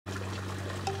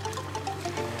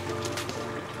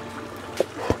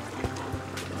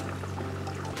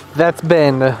that's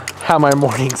been how my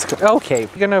mornings go. Okay,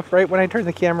 you're gonna, right when I turn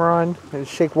the camera on, and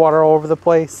shake water all over the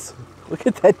place. Look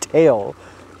at that tail.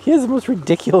 He has the most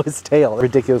ridiculous tail.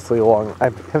 Ridiculously long.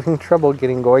 I'm having trouble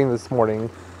getting going this morning.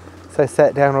 So I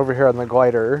sat down over here on the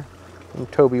glider,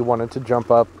 and Toby wanted to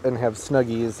jump up and have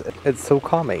snuggies. It's so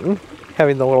calming.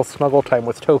 Having the little snuggle time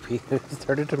with Toby. It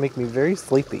started to make me very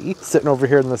sleepy. Sitting over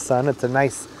here in the sun. It's a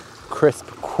nice, crisp,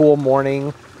 cool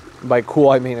morning. By cool,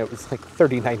 I mean it was like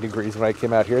 39 degrees when I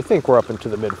came out here. I think we're up into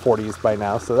the mid-40s by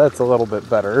now, so that's a little bit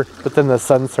better. But then the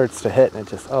sun starts to hit, and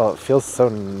it just, oh, it feels so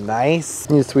nice.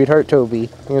 You sweetheart, Toby. You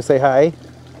gonna say hi?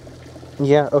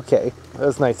 Yeah, okay. That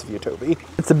was nice of you, Toby.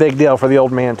 It's a big deal for the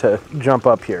old man to jump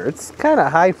up here. It's kind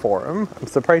of high for him. I'm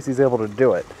surprised he's able to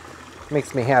do it.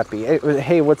 Makes me happy.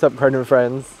 Hey, what's up, garden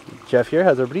friends? Jeff here.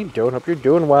 How's everybody doing? Hope you're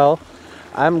doing well.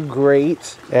 I'm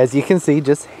great. As you can see,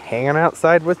 just hanging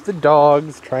outside with the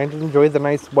dogs, trying to enjoy the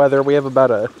nice weather. We have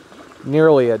about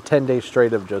nearly a 10-day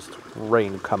straight of just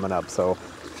rain coming up, so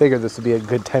figured this would be a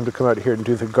good time to come out here and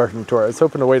do the garden tour. I was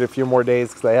hoping to wait a few more days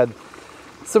because I had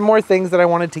some more things that I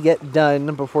wanted to get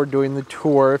done before doing the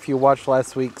tour. If you watched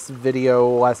last weekend's video,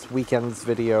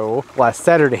 last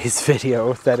Saturday's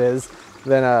video, that is,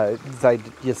 then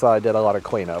you saw I did a lot of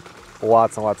cleanup.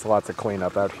 Lots and lots and lots of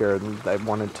cleanup out here, and I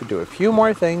wanted to do a few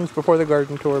more things before the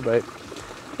garden tour, but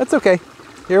that's okay.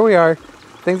 Here we are.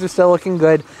 Things are still looking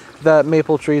good. The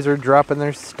maple trees are dropping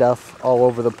their stuff all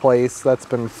over the place. That's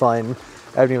been fun.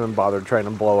 I haven't even bothered trying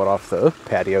to blow it off the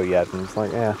patio yet, and it's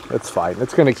like, it's fine.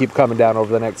 It's going to keep coming down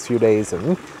over the next few days,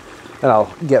 and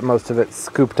I'll get most of it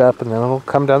scooped up, and then it'll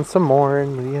come down some more,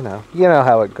 and you know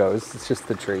how it goes. It's just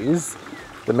the trees.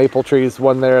 The maple trees,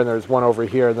 one there, and there's one over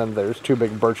here, and then there's two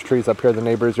big birch trees up here in the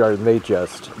neighbor's yard, and they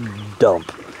just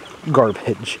dump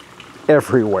garbage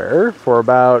everywhere for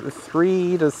about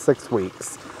 3 to 6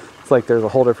 weeks. It's like there's a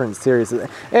whole different series.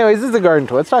 Anyways, this is a garden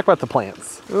tour. Let's talk about the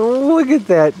plants. Look at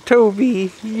that,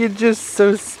 Toby. You're just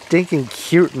so stinking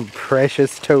cute and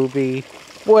precious, Toby.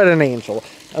 What an angel.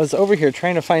 I was over here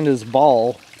trying to find his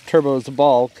ball, Turbo's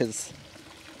ball, because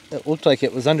it looked like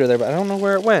it was under there, but I don't know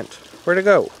where it went. Where'd it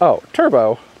go? Oh,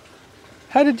 Turbo.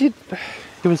 How did you...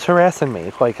 He was harassing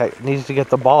me. Like, I needed to get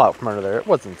the ball out from under there. It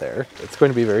wasn't there. It's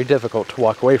going to be very difficult to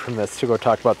walk away from this to go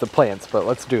talk about the plants, but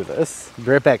let's do this. Be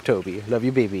right back, Toby. Love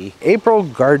you, baby. April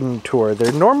garden tour.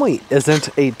 There normally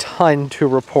isn't a ton to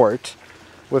report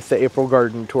with the April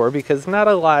garden tour because not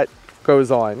a lot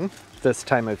goes on this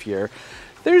time of year.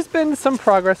 There's been some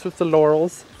progress with the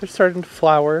laurels. They're starting to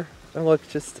flower and look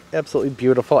just absolutely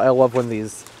beautiful. I love when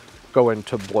these go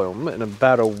into bloom. In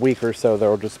about a week or so, there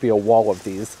will just be a wall of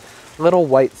these little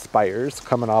white spires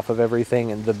coming off of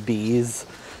everything, and the bees,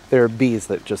 there are bees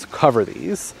that just cover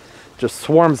these, just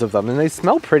swarms of them, and they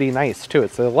smell pretty nice too.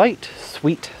 It's a light,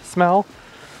 sweet smell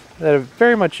that I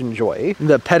very much enjoy.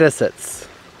 The pedicets,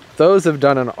 those have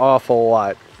done an awful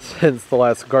lot since the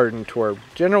last garden tour.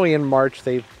 Generally in March,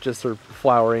 they just are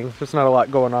flowering. There's not a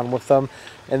lot going on with them.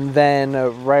 And then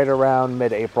right around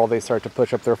mid-April, they start to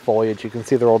push up their foliage. You can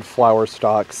see their old flower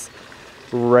stalks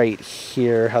right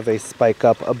here, how they spike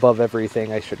up above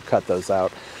everything. I should cut those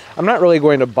out. I'm not really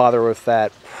going to bother with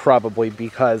that, probably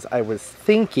because I was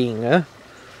thinking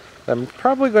I'm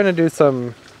probably going to do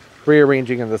some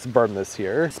rearranging in this berm this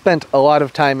year. Spent a lot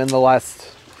of time in the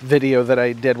last video that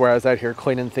I did where I was out here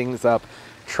cleaning things up,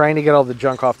 trying to get all the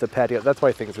junk off the patio. That's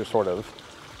why things are sort of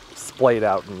splayed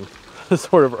out and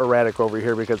sort of erratic over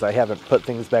here, because I haven't put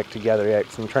things back together yet,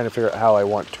 because I'm trying to figure out how I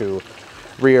want to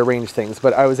rearrange things.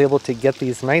 But I was able to get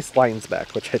these nice lines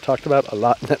back, which I talked about a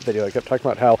lot in that video. I kept talking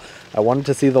about how I wanted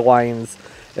to see the lines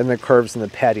and the curves in the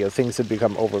patio. Things had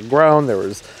become overgrown. There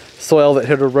was soil that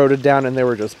had eroded down, and there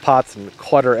were just pots and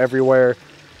clutter everywhere.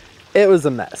 It was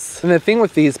a mess. And the thing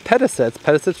with these pedicets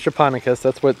japonicus,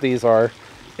 that's what these are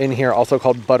in here, also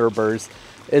called butterburs,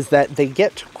 is that they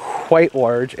get quite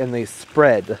large and they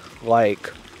spread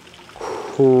like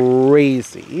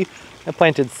crazy. I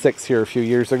planted 6 here a few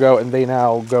years ago, and they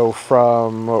now go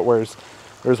from,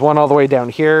 there's one all the way down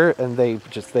here, and they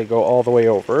go all the way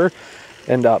over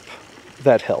and up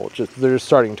that hill. They're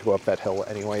starting to go up that hill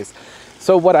anyways.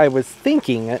 So what I was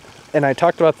thinking, and I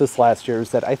talked about this last year,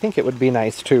 is that I think it would be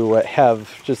nice to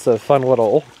have just a fun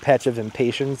little patch of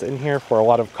impatiens in here for a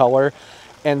lot of color.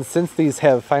 And since these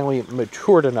have finally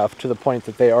matured enough to the point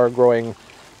that they are growing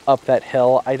up that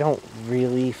hill, I don't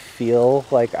really feel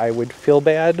like I would feel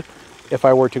bad if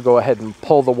I were to go ahead and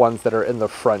pull the ones that are in the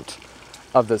front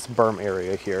of this berm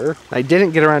area here. I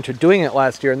didn't get around to doing it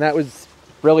last year, and that was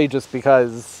really just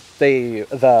because the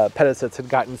pedicets had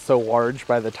gotten so large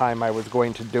by the time I was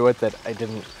going to do it that I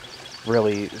didn't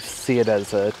really see it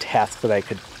as a task that I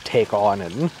could take on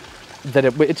and that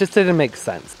it just didn't make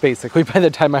sense, basically, by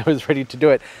the time I was ready to do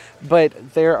it.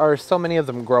 But there are so many of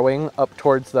them growing up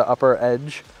towards the upper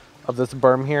edge of this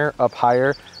berm here, up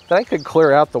higher, that I could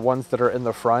clear out the ones that are in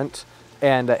the front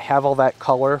and have all that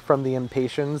color from the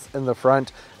impatiens in the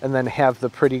front, and then have the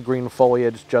pretty green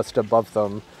foliage just above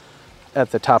them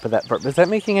at the top of that berm. Is that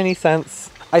making any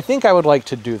sense? I think I would like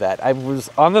to do that. I was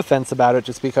on the fence about it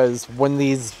just because when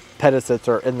these pedicets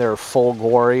are in their full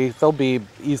glory, they'll be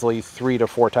easily 3 to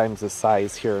 4 times the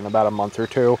size here in about a month or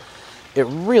two. It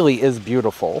really is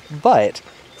beautiful, but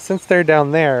since they're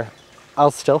down there,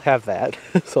 I'll still have that.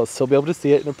 So I'll still be able to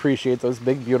see it and appreciate those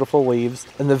big, beautiful leaves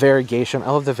and the variegation.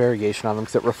 I love the variegation on them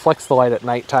because it reflects the light at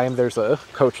nighttime. There's a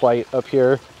coach light up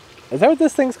here. Is that what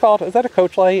this thing's called? Is that a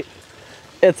coach light?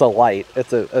 It's a light.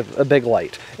 It's a big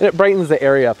light. And it brightens the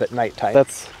area up at nighttime.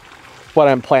 That's what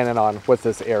I'm planning on with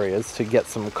this area, is to get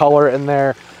some color in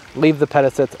there, leave the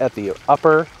pedicets at the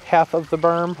upper half of the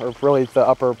berm, or really the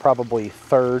upper probably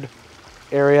third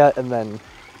area, and then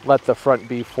let the front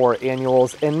be for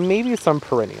annuals and maybe some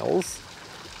perennials.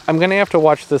 I'm gonna have to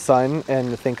watch the sun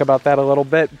and think about that a little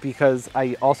bit, because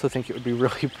I also think it would be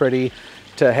really pretty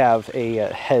to have a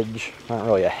hedge, not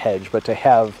really a hedge, but to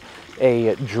have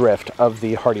a drift of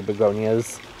the hardy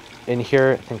begonias in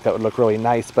here. I think that would look really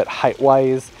nice, but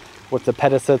height-wise, with the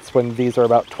pedicets, when these are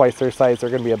about twice their size, they're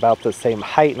gonna be about the same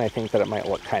height, and I think that it might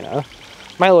look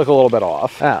a little bit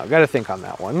off. I've got to think on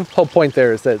that one. Whole point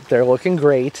there is that they're looking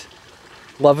great.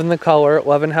 Loving the color,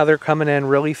 loving how they're coming in,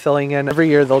 really filling in. Every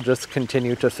year they'll just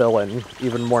continue to fill in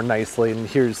even more nicely. And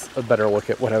here's a better look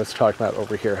at what I was talking about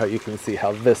over here, how you can see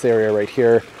how this area right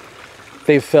here,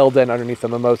 they've filled in underneath the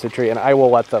mimosa tree, and I will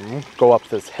let them go up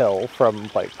this hill from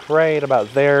like right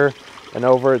about there and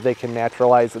over. They can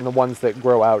naturalize, and the ones that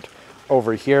grow out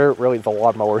over here, really the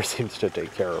lawnmower seems to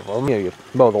take care of them. You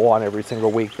mow the lawn every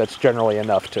single week, that's generally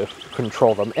enough to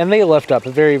control them. And they lift up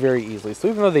very, very easily. So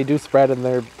even though they do spread and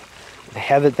they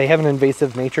have an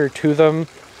invasive nature to them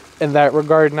in that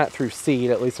regard, not through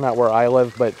seed, at least not where I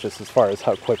live, but just as far as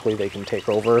how quickly they can take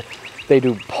over, they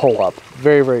do pull up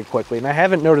very, very quickly. And I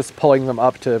haven't noticed pulling them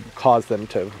up to cause them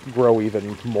to grow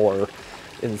even more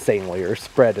insanely or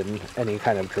spread in any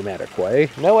kind of dramatic way.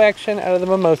 No action out of the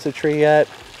mimosa tree yet.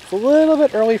 It's a little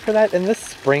bit early for that, and this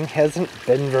spring hasn't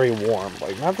been very warm,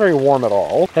 like not very warm at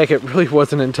all. Heck, it really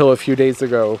wasn't until a few days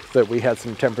ago that we had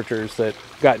some temperatures that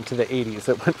got into the 80s.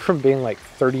 It went from being like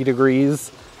 30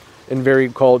 degrees and very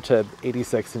cold to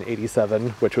 86 and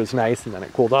 87, which was nice, and then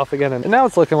it cooled off again. And now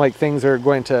it's looking like things are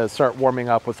going to start warming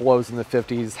up with lows in the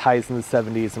 50s, highs in the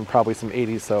 70s, and probably some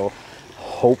 80s. So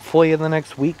hopefully in the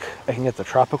next week I can get the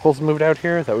tropicals moved out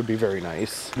here. That would be very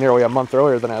nice. Nearly a month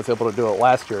earlier than I was able to do it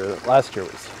last year. Last year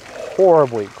was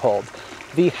horribly cold.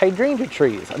 The hydrangea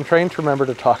trees, I'm trying to remember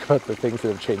to talk about the things that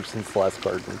have changed since the last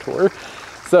garden tour.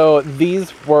 So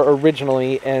these were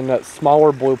originally in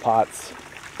smaller blue pots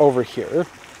over here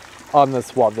on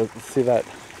this wall. See that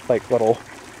like little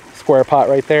square pot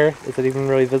right there? Is it even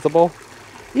really visible?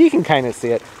 You can kind of see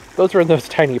it. Those were in those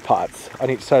tiny pots on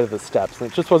each side of the steps, and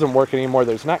it just wasn't working anymore.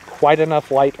 There's not quite enough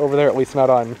light over there, at least not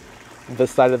on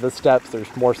this side of the steps.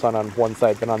 There's more sun on one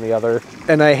side than on the other.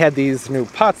 And I had these new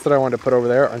pots that I wanted to put over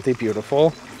there. Aren't they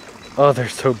beautiful? Oh, they're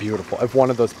so beautiful. I've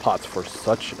wanted those pots for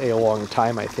such a long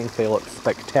time. I think they look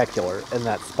spectacular in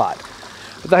that spot.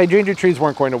 But the hydrangea trees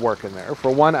weren't going to work in there.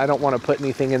 For one, I don't want to put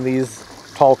anything in these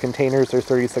tall containers. They're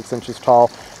 36 inches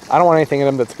tall. I don't want anything in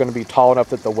them that's going to be tall enough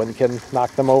that the wind can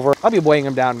knock them over. I'll be weighing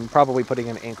them down and probably putting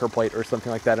an anchor plate or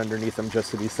something like that underneath them just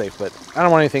to be safe, but I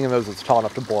don't want anything in those that's tall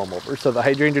enough to blow them over. So the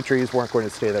hydrangea trees weren't going to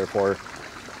stay there for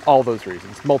all those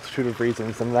reasons, multitude of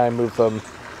reasons, and then I moved them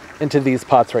into these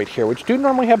pots right here, which do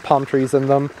normally have palm trees in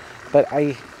them, but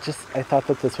I thought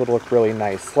that this would look really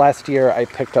nice. Last year I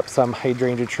picked up some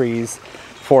hydrangea trees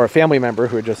for a family member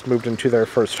who had just moved into their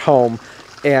first home,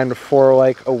 and for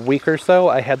like a week or so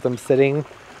I had them sitting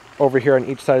over here on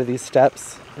each side of these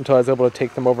steps until I was able to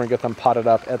take them over and get them potted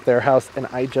up at their house, and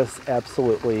I just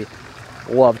absolutely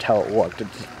loved how it looked. It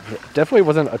definitely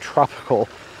wasn't a tropical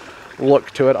look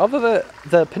to it, although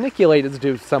the paniculateds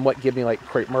do somewhat give me like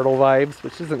crepe myrtle vibes,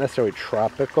 which isn't necessarily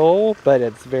tropical, but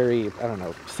it's very, I don't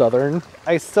know, southern.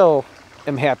 I still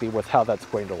am happy with how that's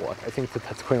going to look. I think that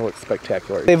that's going to look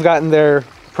spectacular. They've gotten their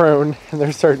prune and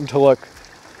they're starting to look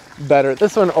better.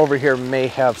 This one over here may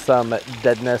have some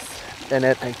deadness in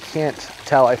it. I can't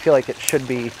tell. I feel like it should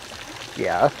be,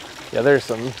 yeah, there's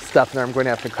some stuff there I'm going to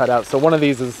have to cut out. So one of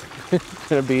these is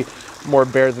going to be more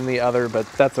bare than the other, but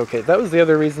that's okay. That was the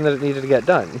other reason that it needed to get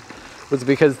done, was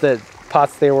because the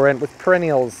pots they were in with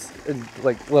perennials,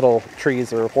 like little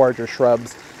trees or larger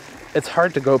shrubs, it's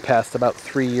hard to go past about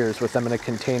 3 years with them in a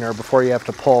container before you have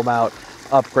to pull them out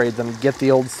upgrade them, get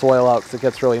the old soil out because it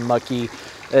gets really mucky.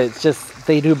 It's just,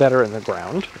 they do better in the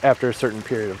ground after a certain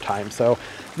period of time. So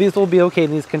these will be okay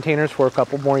in these containers for a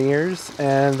couple more years,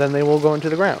 and then they will go into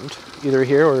the ground, either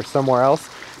here or somewhere else.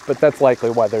 But that's likely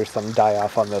why there's some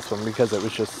die-off on this one, because it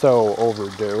was just so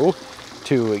overdue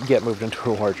to get moved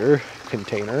into a larger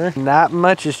container. Not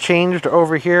much has changed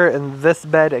over here in this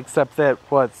bed, except that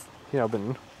what's, you know,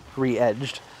 been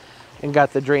re-edged and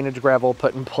got the drainage gravel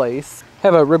put in place. I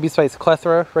have a Ruby Spice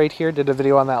Clethra right here. Did a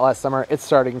video on that last summer. It's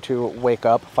starting to wake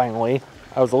up finally.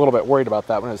 I was a little bit worried about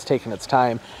that when it was taking its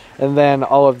time. And then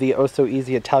all of the Oh So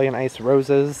Easy Italian Ice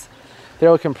Roses.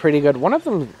 They're looking pretty good. One of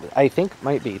them I think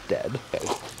might be dead. Okay.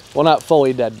 Well, not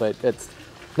fully dead, but it's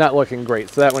not looking great.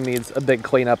 So that one needs a big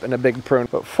cleanup and a big prune.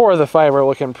 But 4 of the 5 are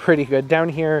looking pretty good. Down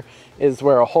here is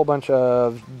where a whole bunch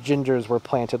of gingers were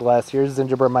planted last year.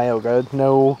 Zingiber Myoga.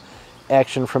 No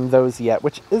action from those yet,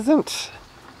 which isn't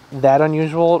that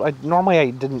unusual. Normally I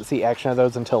didn't see action of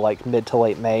those until like mid to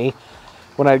late May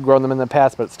when I'd grown them in the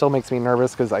past, but it still makes me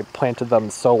nervous because I planted them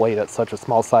so late at such a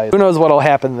small size. Who knows what'll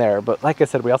happen there, but like I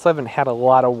said, we also haven't had a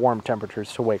lot of warm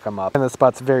temperatures to wake them up. And the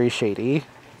spot's very shady.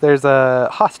 There's a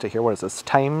hosta here. What is this?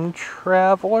 Time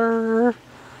Traveler?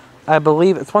 I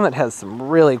believe it's one that has some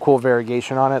really cool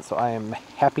variegation on it, so I am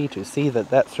happy to see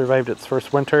that that survived its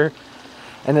first winter.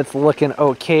 And it's looking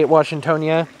okay at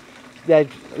Washingtonia. Yeah,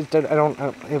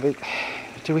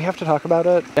 do we have to talk about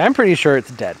it? I'm pretty sure it's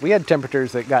dead. We had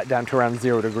temperatures that got down to around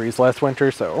 0 degrees last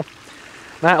winter, so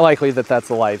not likely that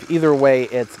that's alive. Either way,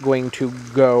 it's going to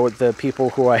go. The people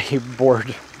who I board,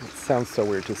 it sounds so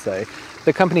weird to say.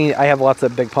 The company, I have lots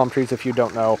of big palm trees, if you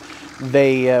don't know,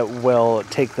 they will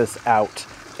take this out,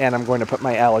 and I'm going to put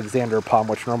my Alexander palm,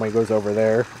 which normally goes over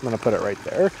there. I'm going to put it right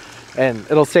there, and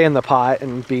it'll stay in the pot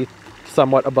and be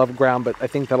somewhat above ground, but I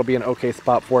think that'll be an okay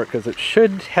spot for it because it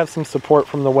should have some support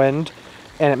from the wind,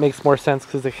 and it makes more sense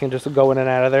because it can just go in and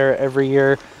out of there every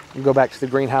year and go back to the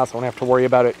greenhouse. I won't have to worry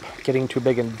about it getting too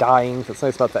big and dying. What's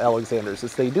nice about the Alexanders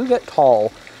is they do get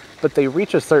tall, but they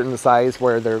reach a certain size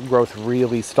where their growth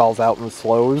really stalls out and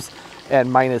slows,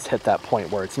 and mine has hit that point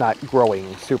where it's not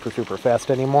growing super fast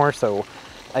anymore, so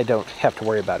I don't have to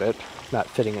worry about it not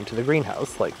fitting into the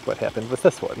greenhouse like what happened with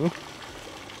this one.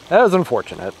 That was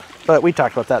unfortunate, but we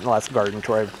talked about that in the last garden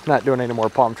tour. I'm not doing any more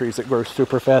palm trees that grow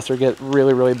super fast or get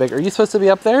really big. Are you supposed to be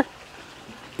up there?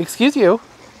 Excuse you.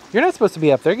 You're not supposed to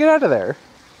be up there. Get out of there.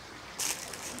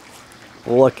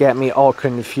 Look at me all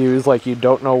confused like you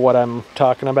don't know what I'm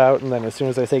talking about, and then as soon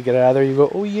as I say get out of there, you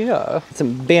go, oh yeah.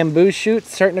 Some bamboo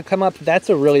shoots starting to come up. That's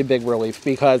a really big relief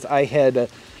because I had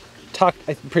talked,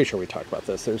 I'm pretty sure we talked about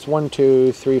this. There's 1,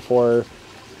 2, 3, 4...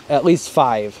 at least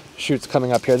 5 shoots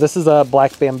coming up here. This is a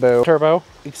black bamboo turbo.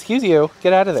 Excuse you,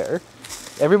 get out of there.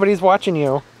 Everybody's watching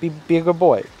you. Be a good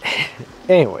boy.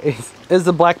 Anyways, this is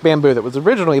a black bamboo that was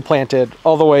originally planted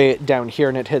all the way down here,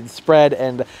 and it had spread,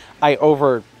 and I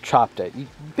over chopped it.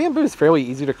 Bamboo is fairly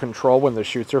easy to control when the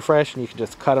shoots are fresh, and you can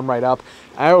just cut them right up.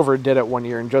 I overdid it one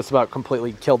year and just about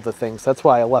completely killed the thing, so that's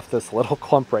why I left this little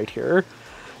clump right here,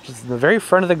 just in the very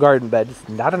front of the garden bed. It's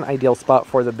not an ideal spot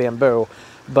for the bamboo.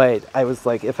 But I was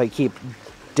like, if I keep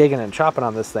digging and chopping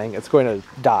on this thing, it's going to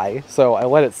die. So I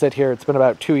let it sit here. It's been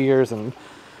about 2 years and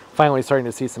finally starting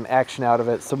to see some action out of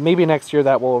it. So maybe next year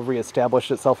that will reestablish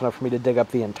itself enough for me to dig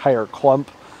up the entire clump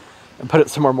and put it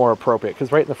somewhere more appropriate.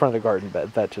 Because right in the front of the garden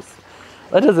bed, that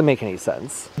doesn't make any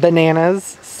sense.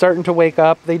 Bananas starting to wake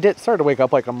up. They did start to wake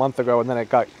up like a month ago, and then it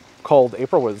got cold.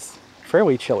 April was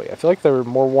fairly chilly. I feel like there were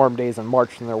more warm days in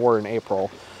March than there were in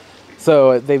April.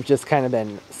 So they've just kind of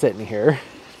been sitting here.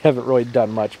 Haven't really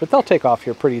done much, but they'll take off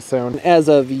here pretty soon. As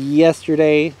of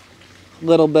yesterday,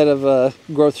 little bit of a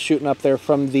growth shooting up there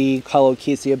from the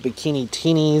Colocasia Bikini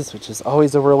Teenies, which is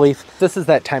always a relief. This is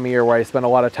that time of year where I spend a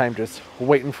lot of time just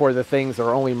waiting for the things that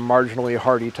are only marginally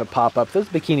hardy to pop up. Those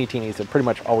Bikini Teenies have pretty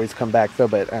much always come back though,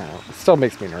 but I don't know, it still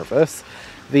makes me nervous.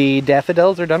 The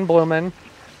daffodils are done blooming.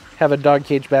 Have a dog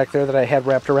cage back there that I had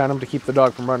wrapped around him to keep the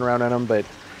dog from running around in them, but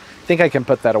I think I can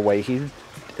put that away. He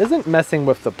isn't messing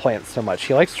with the plants so much.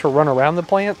 He likes to run around the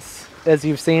plants, as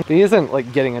you've seen, but he isn't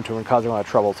like getting into them and causing a lot of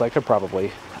trouble, so I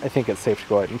think it's safe to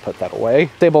go ahead and put that away.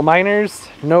 Stable miners,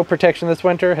 no protection this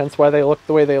winter, hence why they look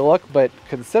the way they look, but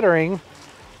considering,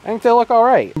 I think they look all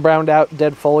right. Browned out,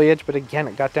 dead foliage, but again,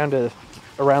 it got down to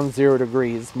around 0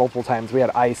 degrees multiple times. We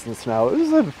had ice and snow. It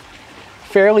was a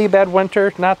fairly bad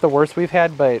winter, not the worst we've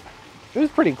had, but it was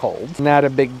pretty cold. Not a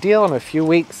big deal. In a few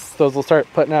weeks, those will start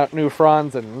putting out new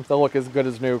fronds, and they'll look as good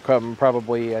as new come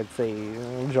probably, I'd say,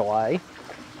 July.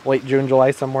 Late June,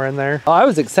 July, somewhere in there. Oh, I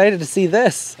was excited to see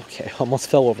this. Okay, almost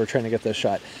fell over trying to get this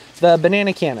shot. The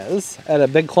banana cannas. I had a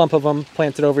big clump of them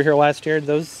planted over here last year.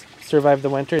 Those survive the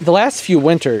winter. The last few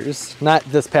winters, not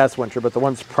this past winter, but the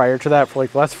ones prior to that, for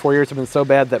like the last 4 years have been so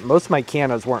bad that most of my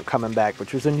cannas weren't coming back,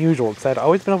 which was unusual because I'd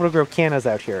always been able to grow cannas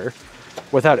out here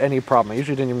without any problem. I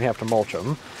usually didn't even have to mulch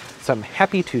them. So I'm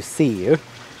happy to see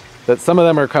that some of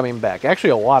them are coming back.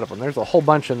 Actually, a lot of them. There's a whole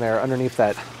bunch in there underneath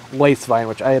that lace vine,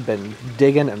 which I have been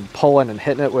digging and pulling and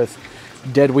hitting it with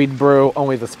dead weed brew,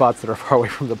 only the spots that are far away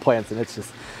from the plants, and it's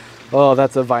just, oh,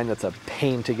 that's a vine that's a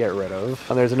pain to get rid of.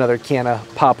 And there's another canna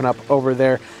popping up over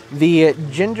there. The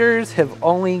gingers have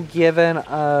only given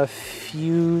a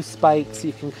few spikes.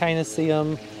 You can kind of see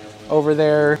them over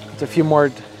there. It's a few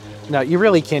more. No, you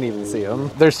really can't even see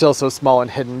them. They're still so small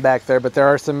and hidden back there, but there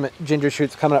are some ginger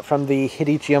shoots coming up from the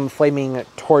Hidicium flaming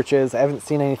torches. I haven't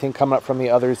seen anything coming up from the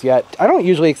others yet. I don't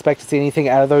usually expect to see anything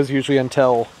out of those usually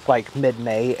until like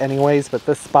mid-May anyways, but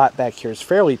this spot back here is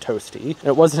fairly toasty.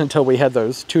 It wasn't until we had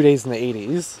those 2 days in the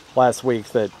 80s last week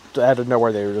that out of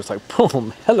nowhere they were just like,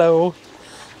 boom, hello.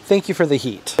 Thank you for the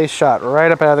heat. They shot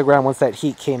right up out of the ground once that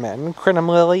heat came in. Crinum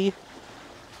lily,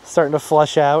 starting to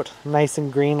flush out, nice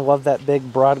and green. Love that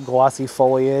big, broad, glossy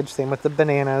foliage. Same with the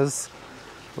bananas,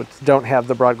 which don't have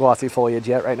the broad, glossy foliage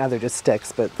yet. Right now they're just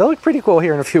sticks, but they'll look pretty cool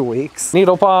here in a few weeks.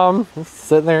 Needle palm,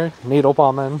 sitting there, needle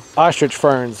palming. Ostrich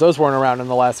ferns, those weren't around in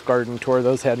the last garden tour.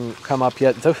 Those hadn't come up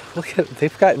yet. So, look at,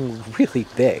 they've gotten really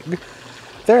big.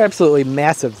 They're absolutely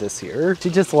massive this year.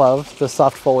 You just love the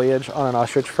soft foliage on an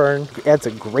ostrich fern. It adds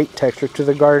a great texture to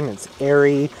the garden. It's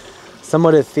airy,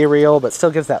 somewhat ethereal, but still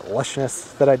gives that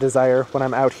lushness that I desire when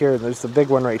I'm out here. And there's a big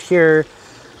one right here,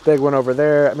 big one over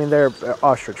there. I mean, they're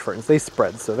ostrich ferns. They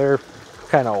spread, so they're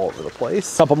kind of all over the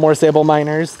place. A couple more sable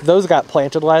miners. Those got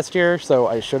planted last year, so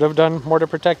I should have done more to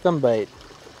protect them, but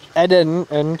I didn't,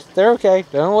 and they're okay.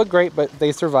 They don't look great, but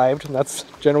they survived, and that's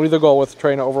generally the goal with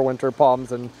trying to overwinter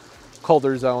palms in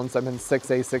colder zones. I'm in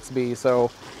 6A, 6B,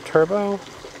 so Turbo,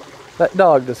 that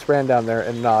dog just ran down there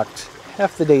and knocked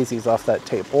half the daisies off that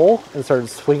table and started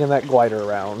swinging that glider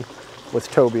around with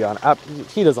Toby on.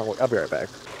 He doesn't look. I'll be right back.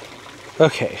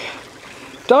 Okay,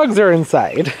 dogs are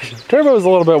inside. Turbo's a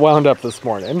little bit wound up this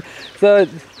morning. So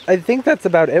I think that's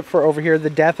about it for over here.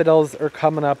 The daffodils are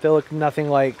coming up. They look nothing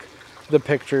like the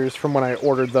pictures from when I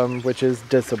ordered them, which is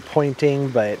disappointing,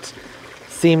 but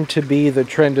seemed to be the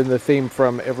trend and the theme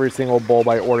from every single bulb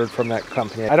I ordered from that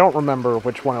company. I don't remember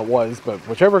which one it was, but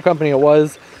whichever company it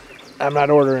was, I'm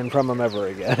not ordering from them ever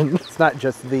again. It's not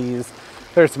just these.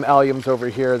 There's some alliums over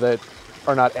here that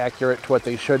are not accurate to what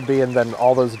they should be, and then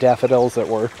all those daffodils that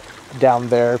were down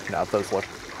there. Now those look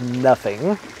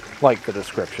nothing like the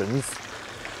descriptions.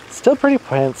 Still pretty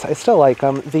plants. I still like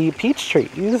them. The peach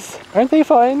trees, aren't they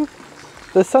fun?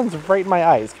 The sun's right in my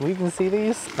eyes. Can we even see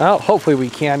these? Well, hopefully we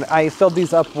can. I filled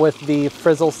these up with the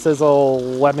Frizzle Sizzle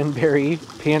Lemonberry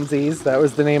Pansies. That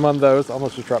was the name on those.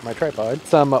 Almost just dropped my tripod.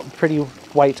 Some pretty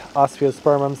white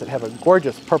Ospeospermums that have a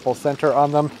gorgeous purple center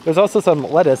on them. There's also some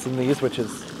lettuce in these, which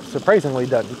is surprisingly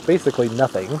done basically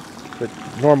nothing. But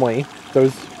normally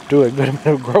those do a good amount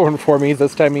of growing for me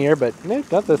this time of year, but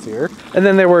not this year. And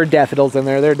then there were daffodils in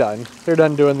there. They're done. They're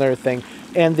done doing their thing.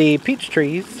 And the peach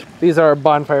trees, these are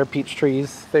bonfire peach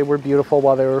trees. They were beautiful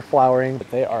while they were flowering, but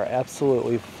they are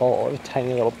absolutely full of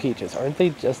tiny little peaches. Aren't they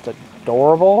just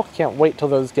adorable? Can't wait till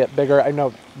those get bigger. I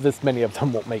know this many of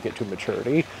them won't make it to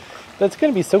maturity. That's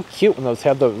gonna be so cute when those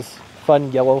have those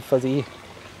fun yellow, fuzzy,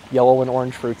 yellow and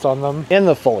orange fruits on them. And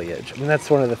the foliage. I mean, that's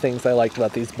one of the things I liked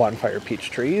about these bonfire peach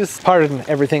trees. Pardon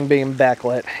everything being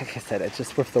backlit. Like I said, it's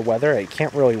just with the weather, I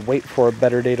can't really wait for a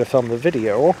better day to film the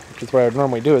video, which is what I would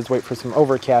normally do, is wait for some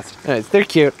overcast. Anyways, they're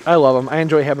cute. I love them. I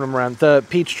enjoy having them around. The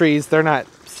peach trees, they're not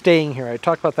staying here. I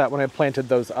talked about that when I planted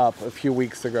those up a few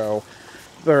weeks ago.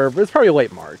 It's probably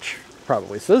late March,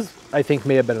 probably. So this, I think,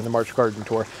 may have been in the March garden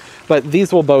tour. But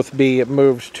these will both be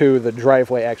moved to the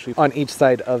driveway, actually, on each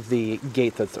side of the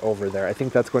gate that's over there. I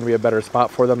think that's going to be a better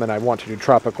spot for them, and I want to do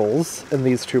tropicals in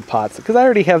these two pots, because I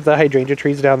already have the hydrangea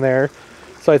trees down there,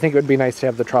 so I think it would be nice to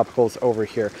have the tropicals over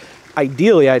here.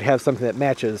 Ideally, I'd have something that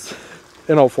matches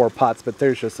in all four pots, but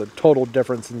there's just a total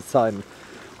difference in sun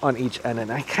on each end,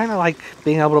 and I kind of like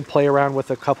being able to play around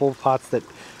with a couple of pots that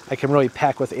I can really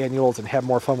pack with annuals and have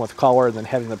more fun with color than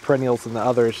having the perennials and the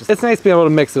others. It's nice being able to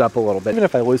mix it up a little bit. Even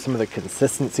if I lose some of the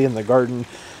consistency in the garden,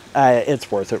 it's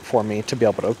worth it for me to be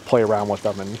able to play around with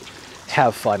them and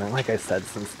have fun. And like I said,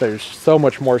 since there's so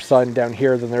much more sun down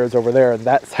here than there is over there, and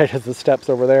that side of the steps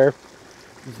over there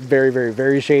is very, very,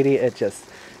 very shady.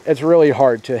 It's really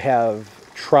hard to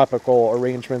have tropical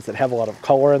arrangements that have a lot of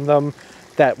color in them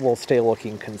that will stay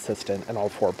looking consistent in all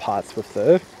four pots with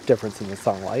the difference in the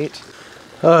sunlight.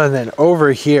 And then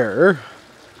over here,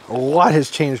 A lot has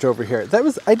changed over here.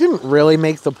 I didn't really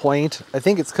make the point. I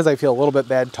think it's because I feel a little bit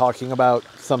bad talking about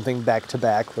something back to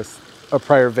back with a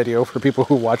prior video for people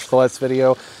who watched the last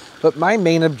video. But my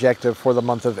main objective for the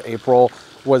month of April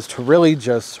was to really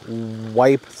just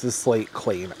wipe the slate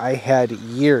clean. I had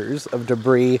years of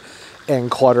debris and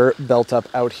clutter built up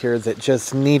out here that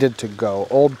just needed to go.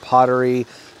 Old pottery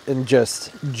and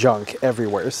just junk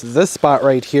everywhere. So this spot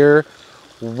right here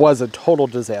was a total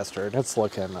disaster, and it's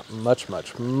looking much,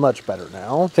 much, much better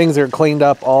now. Things are cleaned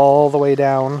up all the way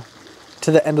down to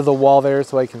the end of the wall there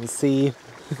so I can see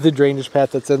the drainage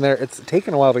path that's in there. It's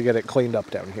taken a while to get it cleaned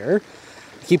up down here.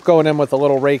 Keep going in with a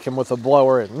little rake and with a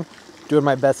blower and doing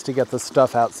my best to get the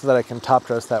stuff out so that I can top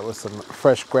dress that with some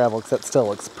fresh gravel, because that still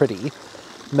looks pretty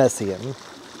messy and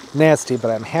nasty, but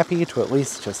I'm happy to at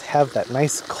least just have that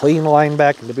nice clean line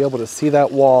back and to be able to see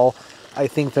that wall. I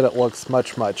think that it looks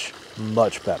much, much,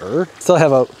 much better. Still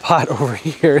have a pot over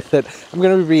here that I'm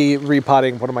going to be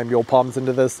repotting one of my mule palms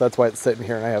into this. That's why it's sitting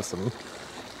here, and I have some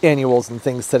annuals and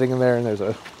things sitting in there, and there's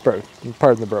a,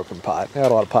 pardon the broken pot. I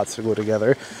got a lot of pots to glue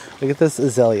together. Look at this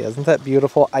azalea. Isn't that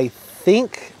beautiful? I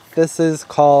think this is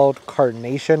called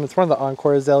Carnation. It's one of the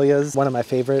Encore azaleas. One of my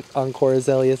favorite Encore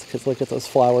azaleas, because look at those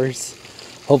flowers.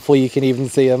 Hopefully you can even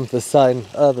see them. The sun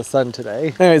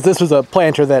today. Anyways, this was a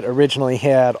planter that originally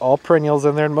had all perennials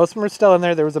in there, and most of them are still in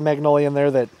there. There was a magnolia in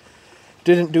there that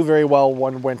didn't do very well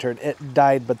one winter. It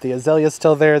died, but the azalea is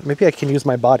still there. Maybe I can use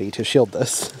my body to shield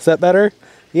this. Is that better?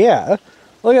 Yeah.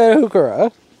 Look at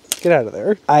Hukura. Get out of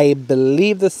there. I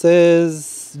believe this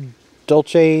is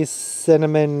Dolce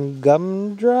Cinnamon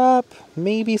Gumdrop?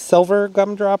 Maybe Silver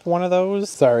Gumdrop, one of those.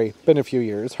 Sorry, been a few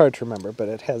years. Hard to remember, but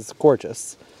it has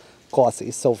gorgeous,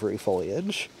 glossy, silvery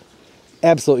foliage.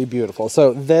 Absolutely beautiful.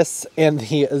 So this and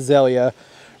the azalea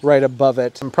right above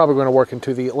it. I'm probably going to work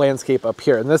into the landscape up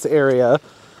here. In this area,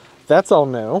 that's all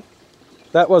new.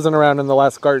 That wasn't around in the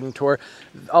last garden tour.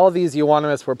 All of these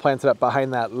euonymus were planted up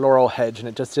behind that laurel hedge, and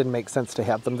it just didn't make sense to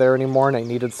have them there anymore, and I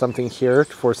needed something here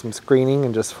for some screening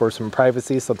and just for some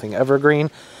privacy, something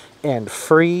evergreen and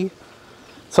free.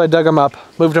 So I dug them up,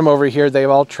 moved them over here. They've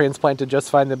all transplanted just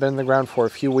fine. They've been in the ground for a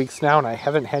few weeks now, and I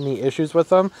haven't had any issues with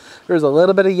them. There's a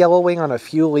little bit of yellowing on a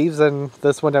few leaves and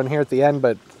this one down here at the end,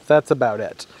 but that's about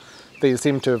it. They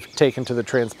seem to have taken to the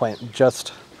transplant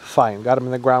just fine. Got them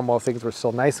in the ground while things were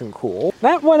still nice and cool.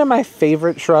 Not one of my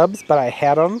favorite shrubs, but I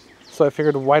had them, so I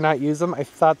figured why not use them. I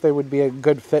thought they would be a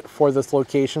good fit for this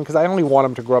location because I only want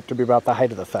them to grow up to be about the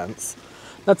height of the fence.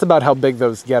 That's about how big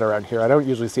those get around here. I don't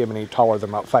usually see them any taller than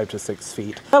about 5 to 6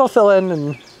 feet. That'll fill in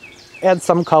and add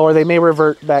some color. They may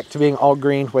revert back to being all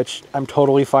green, which I'm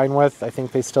totally fine with. I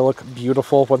think they still look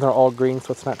beautiful when they're all green, so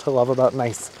what's not to love about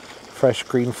nice, fresh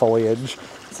green foliage?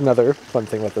 It's another fun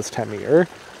thing with this time of year.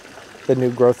 The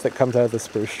new growth that comes out of the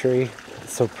spruce tree.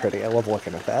 It's so pretty. I love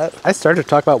looking at that. I started to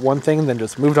talk about one thing and then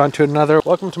just moved on to another.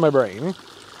 Welcome to my brain.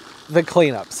 The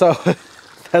cleanup. So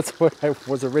that's what I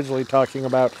was originally talking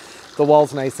about. The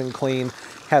wall's nice and clean.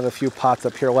 Have a few pots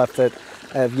up here left that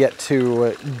I have yet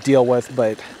to deal with,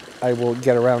 but I will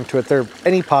get around to it. There,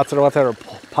 any pots that are left out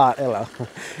are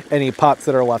any pots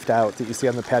that are left out that you see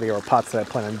on the patio are pots that I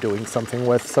plan on doing something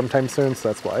with sometime soon, so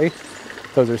that's why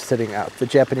those are sitting out. The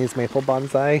Japanese maple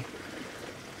bonsai.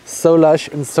 So lush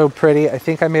and so pretty. I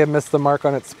think I may have missed the mark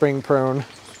on its spring prune.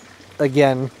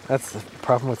 Again, that's the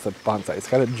problem with the bonsai. It's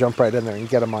got to jump right in there and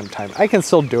get them on time. I can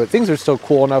still do it. Things are still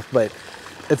cool enough, but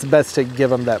it's best to give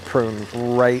them that prune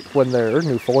right when their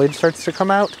new foliage starts to come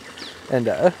out. And,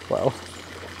 well,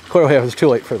 clearly I was too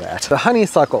late for that. The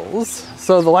honeysuckles.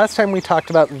 So the last time we talked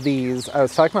about these, I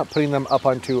was talking about putting them up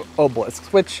onto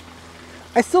obelisks, which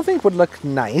I still think would look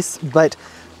nice, but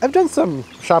I've done some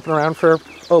shopping around for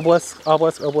obelisk, I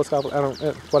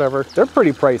don't, whatever. They're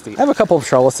pretty pricey. I have a couple of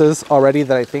trellises already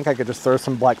that I think I could just throw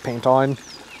some black paint on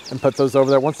and put those over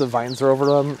there. Once the vines are over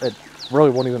them, it really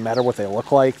won't even matter what they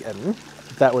look like, and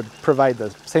that would provide the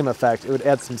same effect. It would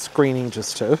add some screening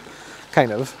just to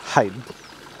kind of hide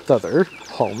the other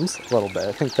homes a little bit.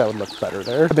 I think that would look better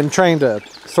there. I've been trying to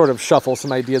sort of shuffle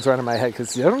some ideas around in my head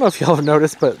because I don't know if y'all have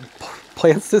noticed, but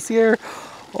plants this year,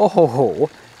 oh,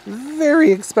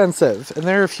 very expensive. And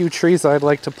there are a few trees that I'd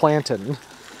like to plant, and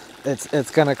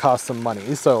it's going to cost some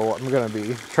money. So I'm going to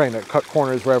be trying to cut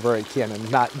corners wherever I can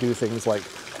and not do things like,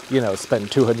 you know,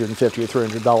 spend $250 or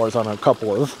 $300 on a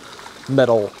couple of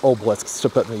metal obelisks to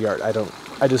put in the yard.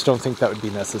 I just don't think that would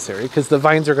be necessary because the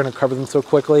vines are going to cover them so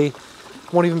quickly.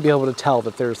 Won't even be able to tell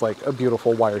that there's like a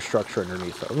beautiful wire structure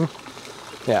underneath them.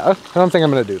 Yeah, I don't think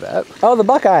I'm going to do that. Oh, the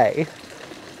buckeye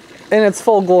in its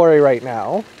full glory right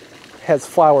now. Has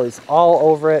flowers all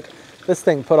over it. This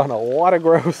thing put on a lot of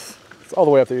growth. It's all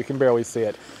the way up there. You can barely see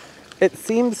it. It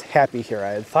seems happy here. I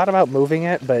had thought about moving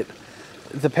it, but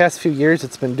the past few years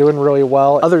it's been doing really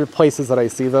well. Other places that I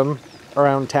see them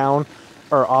around town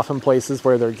are often places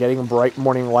where they're getting bright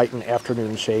morning light and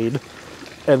afternoon shade,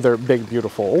 and they're big,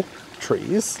 beautiful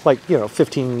trees, like, you know,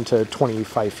 15 to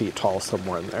 25 feet tall,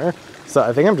 somewhere in there. So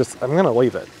I think I'm gonna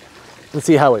leave it and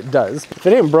see how it does. If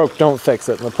it ain't broke, don't fix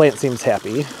it, and the plant seems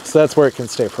happy, so that's where it can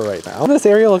stay for right now. This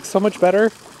area looks so much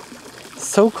better.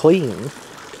 So clean.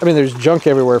 I mean, there's junk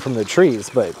everywhere from the trees,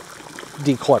 but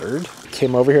decluttered.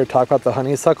 Came over here to talk about the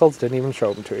honeysuckles, didn't even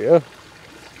show them to you.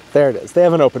 There it is. They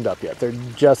haven't opened up yet. They're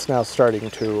just now starting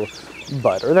to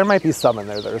bud, or there might be some in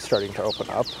there that are starting to open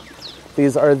up.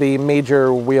 These are the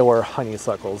major wheeler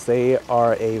honeysuckles. They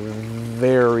are a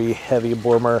very heavy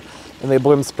bloomer, and they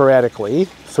bloom sporadically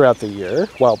throughout the year.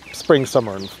 Well, spring,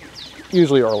 summer, and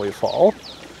usually early fall.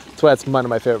 So that's one of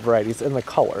my favorite varieties. And the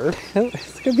color,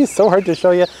 it's gonna be so hard to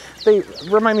show you. They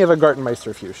remind me of a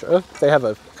Gartenmeister fuchsia. They have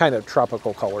a kind of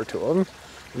tropical color to them.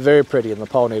 Very pretty, and the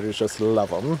pollinators just love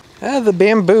them. The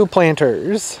bamboo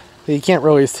planters. You can't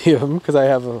really see them because I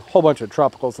have a whole bunch of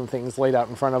tropicals and things laid out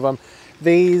in front of them.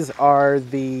 These are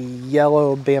the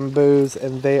yellow bamboos,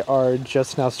 and they are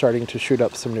just now starting to shoot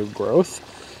up some new growth.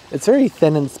 It's very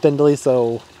thin and spindly,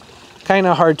 so kind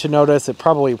of hard to notice. It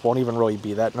probably won't even really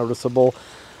be that noticeable.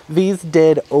 These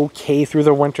did okay through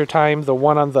the winter time. The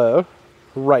one on the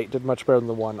right did much better than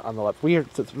the one on the left. We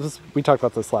talked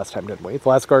about this last time, didn't we? The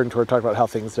last garden tour talked about how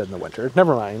things did in the winter.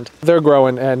 Never mind. They're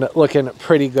growing and looking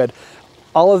pretty good.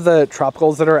 All of the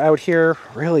tropicals that are out here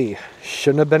really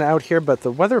shouldn't have been out here, but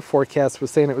the weather forecast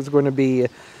was saying it was going to be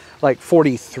like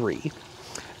 43.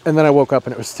 And then I woke up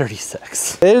and it was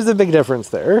 36. There's a big difference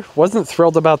there. Wasn't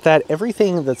thrilled about that.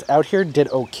 Everything that's out here did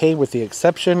okay with the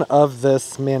exception of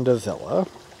this mandevilla.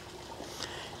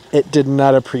 It did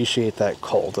not appreciate that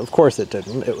cold. Of course it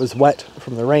didn't. It was wet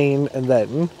from the rain, and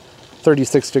then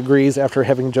 36 degrees after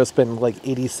having just been like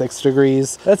 86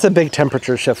 degrees. That's a big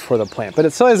temperature shift for the plant, but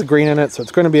it still has green in it, so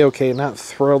it's going to be okay. Not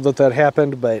thrilled that that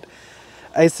happened, but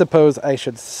I suppose I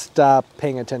should stop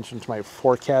paying attention to my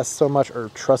forecast so much, or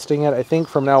trusting it. I think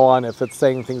from now on, if it's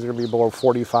saying things are going to be below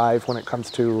 45 when it comes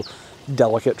to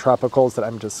delicate tropicals, that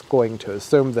I'm just going to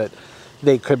assume that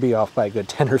they could be off by a good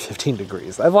 10 or 15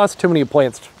 degrees. I've lost too many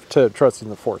plants to trust in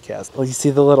the forecast. Well, you see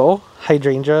the little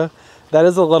hydrangea? That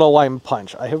is a little lime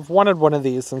punch. I have wanted one of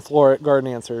these since Laura at Garden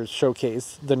Answers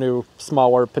showcased the new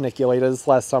smaller paniculatas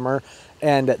last summer,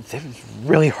 and it was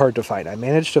really hard to find. I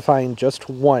managed to find just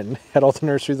one at all the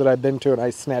nurseries that I've been to, and I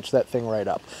snatched that thing right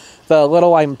up. The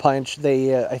little lime punch,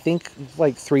 they, I think,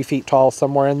 like 3 feet tall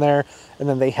somewhere in there, and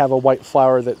then they have a white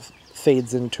flower that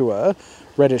fades into a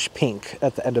reddish pink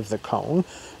at the end of the cone.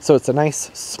 So it's a nice,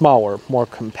 smaller, more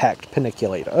compact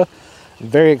paniculata. I'm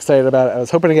very excited about it. I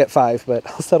was hoping to get 5, but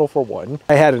I'll settle for 1.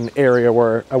 I had an area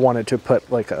where I wanted to put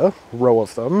like a row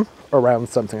of them around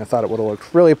something. I thought it would have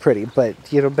looked really pretty, but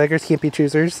you know, beggars can't be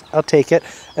choosers. I'll take it.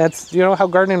 That's, you know, how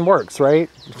gardening works, right?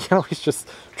 You can always just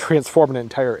transform an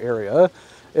entire area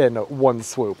in one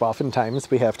swoop.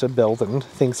 Oftentimes we have to build and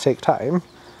things take time,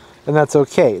 and that's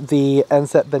okay. The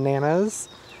Enset bananas,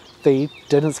 they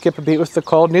didn't skip a beat with the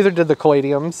cold. Neither did the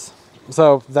caladiums,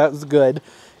 so that was good.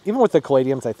 Even with the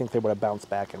caladiums, I think they would have bounced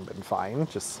back and been fine.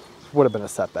 Just would have been a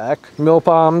setback. Mill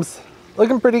palms,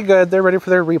 looking pretty good. They're ready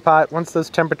for their repot. Once those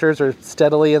temperatures are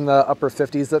steadily in the upper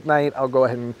 50s at night, I'll go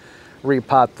ahead and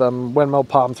repot them. Windmill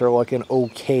palms are looking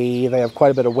okay. They have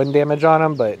quite a bit of wind damage on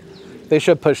them, but they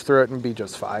should push through it and be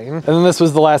just fine. And then this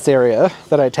was the last area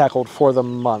that I tackled for the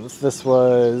month. This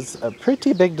was a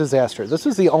pretty big disaster. This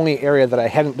was the only area that I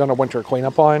hadn't done a winter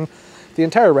cleanup on. The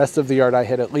entire rest of the yard I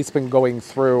had at least been going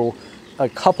through a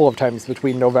couple of times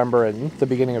between November and the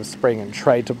beginning of spring and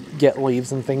tried to get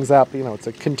leaves and things up. You know, it's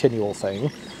a continual thing.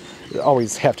 You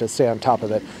always have to stay on top of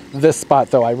it. This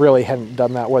spot, though, I really hadn't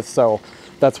done that with, so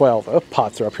that's why all the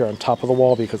pots are up here on top of the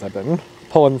wall, because I've been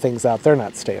pulling things out. They're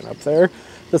not staying up there.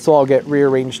 This will all get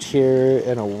rearranged here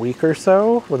in a week or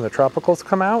so when the tropicals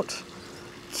come out.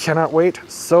 Cannot wait.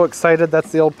 So excited.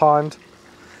 That's the old pond.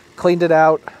 Cleaned it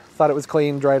out. Thought it was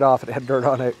clean, dried off. It had dirt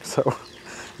on it, so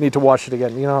need to wash it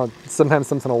again. You know, sometimes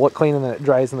something will look clean and then it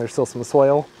dries and there's still some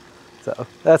soil. So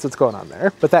that's what's going on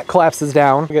there. But that collapses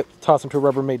down. I get tossed into a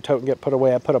Rubbermaid tote and get put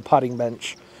away. I put a potting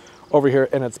bench over here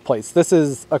in its place. This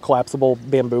is a collapsible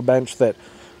bamboo bench that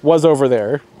was over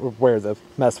there where the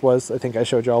mess was. I think I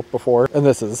showed y'all before. And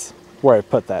this is where I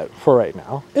put that for right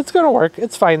now. It's gonna work.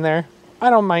 It's fine there. I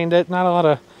don't mind it. Not a lot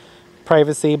of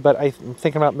privacy, but I'm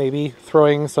thinking about maybe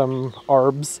throwing some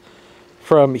arbs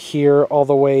from here all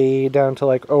the way down to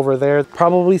like over there.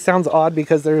 Probably sounds odd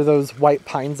because there are those white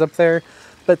pines up there.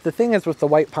 But the thing is with the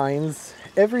white pines,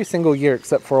 every single year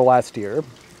except for last year,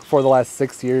 for the last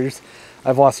 6 years,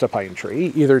 I've lost a pine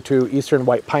tree, either to eastern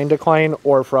white pine decline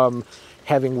or from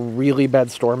having really bad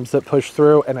storms that push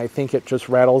through, and I think it just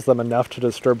rattles them enough to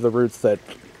disturb the roots that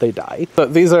they die.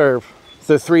 But these are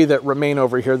the 3 that remain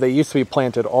over here. They used to be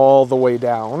planted all the way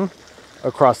down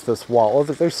across this wall.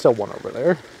 There's still one over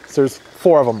there. So there's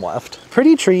 4 of them left.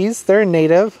 Pretty trees, they're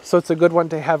native, so it's a good one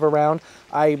to have around.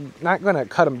 I'm not gonna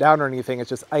cut them down or anything, it's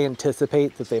just I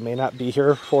anticipate that they may not be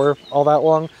here for all that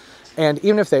long. And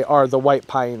even if they are, the white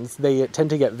pines, they tend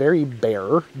to get very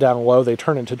bare down low. They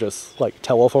turn into just like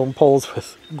telephone poles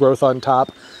with growth on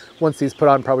top. Once these put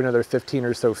on probably another 15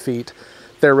 or so feet,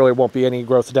 there really won't be any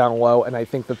growth down low. And I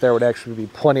think that there would actually be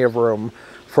plenty of room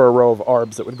for a row of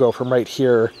arbs that would go from right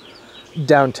here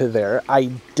down to there.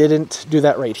 I didn't do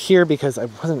that right here because I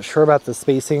wasn't sure about the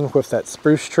spacing with that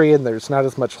spruce tree and there's not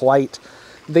as much light.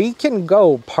 They can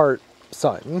go part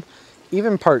sun,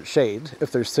 even part shade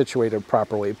if they're situated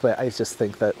properly, but I just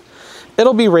think that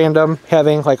it'll be random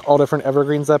having like all different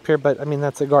evergreens up here, but I mean,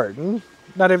 that's a garden.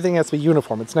 Not everything has to be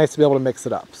uniform. It's nice to be able to mix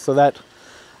it up. So that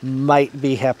might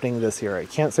be happening this year. I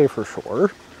can't say for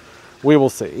sure. We will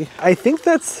see. I think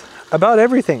that's about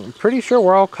everything. Pretty sure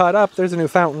we're all caught up. There's a new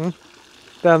fountain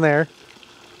down there.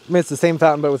 I mean, it's the same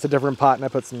fountain, but with a different pot, and I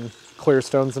put some clear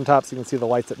stones on top so you can see the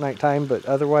lights at nighttime, but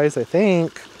otherwise, I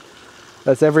think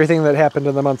that's everything that happened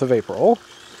in the month of April.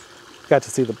 Got to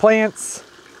see the plants,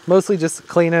 mostly just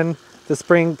cleaning the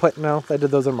spring plant. No, I did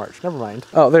those in March. Never mind.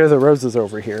 Oh, there are the roses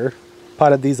over here.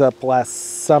 Potted these up last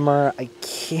summer. I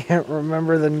can't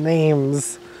remember the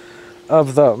names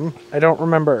of them. I don't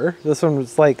remember. This one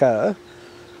was like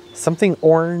something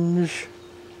orange.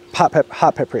 Hot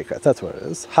paprika. That's what it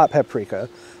is. Hot paprika.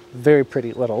 Very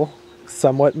pretty little,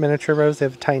 somewhat miniature rose. They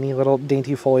have tiny little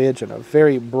dainty foliage and a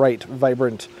very bright,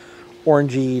 vibrant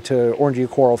orangey to orangey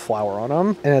coral flower on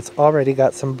them, and it's already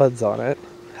got some buds on it.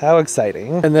 How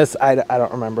exciting. And this, I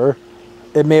don't remember.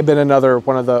 It may have been another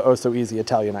one of the oh so easy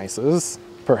Italian ices,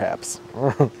 perhaps.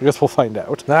 I guess we'll find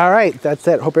out. All right, that's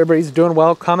it. Hope everybody's doing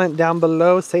well. Comment down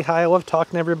below, say hi. I love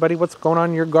talking to everybody. What's going on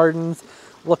in your gardens?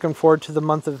 Looking forward to the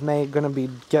month of May. Gonna be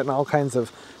getting all kinds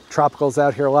of tropicals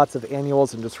out here, lots of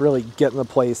annuals, and just really getting the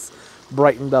place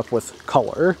brightened up with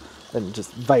color and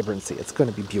just vibrancy. It's going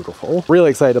to be beautiful. Really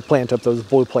excited to plant up those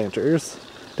blue planters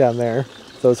down there.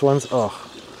 Those ones,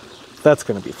 oh, that's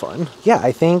going to be fun. Yeah,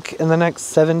 I think in the next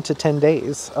 7 to 10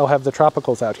 days, I'll have the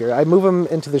tropicals out here. I move them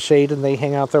into the shade and they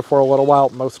hang out there for a little while,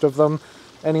 most of them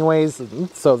anyways,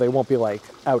 so they won't be like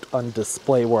out on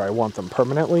display where I want them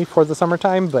permanently for the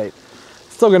summertime, but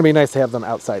still going to be nice to have them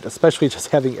outside, especially just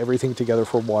having everything together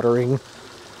for watering.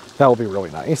 That will be really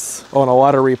nice. Oh, and a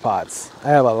lot of repots. I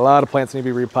have a lot of plants that need to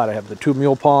be repotted. I have the 2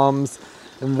 mule palms,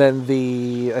 and then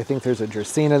I think there's a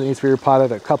Dracaena that needs to be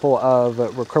repotted. A couple of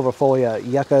recurvifolia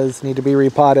yuccas need to be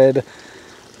repotted.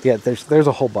 Yeah, there's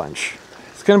a whole bunch.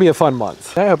 It's going to be a fun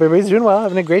month. I hope everybody's doing well,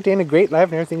 having a great day and a great life,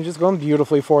 and everything's just going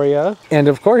beautifully for you. And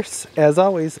of course, as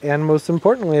always, and most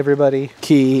importantly, everybody,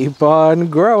 keep on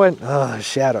growing. Oh,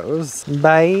 shadows.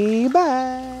 Bye-bye.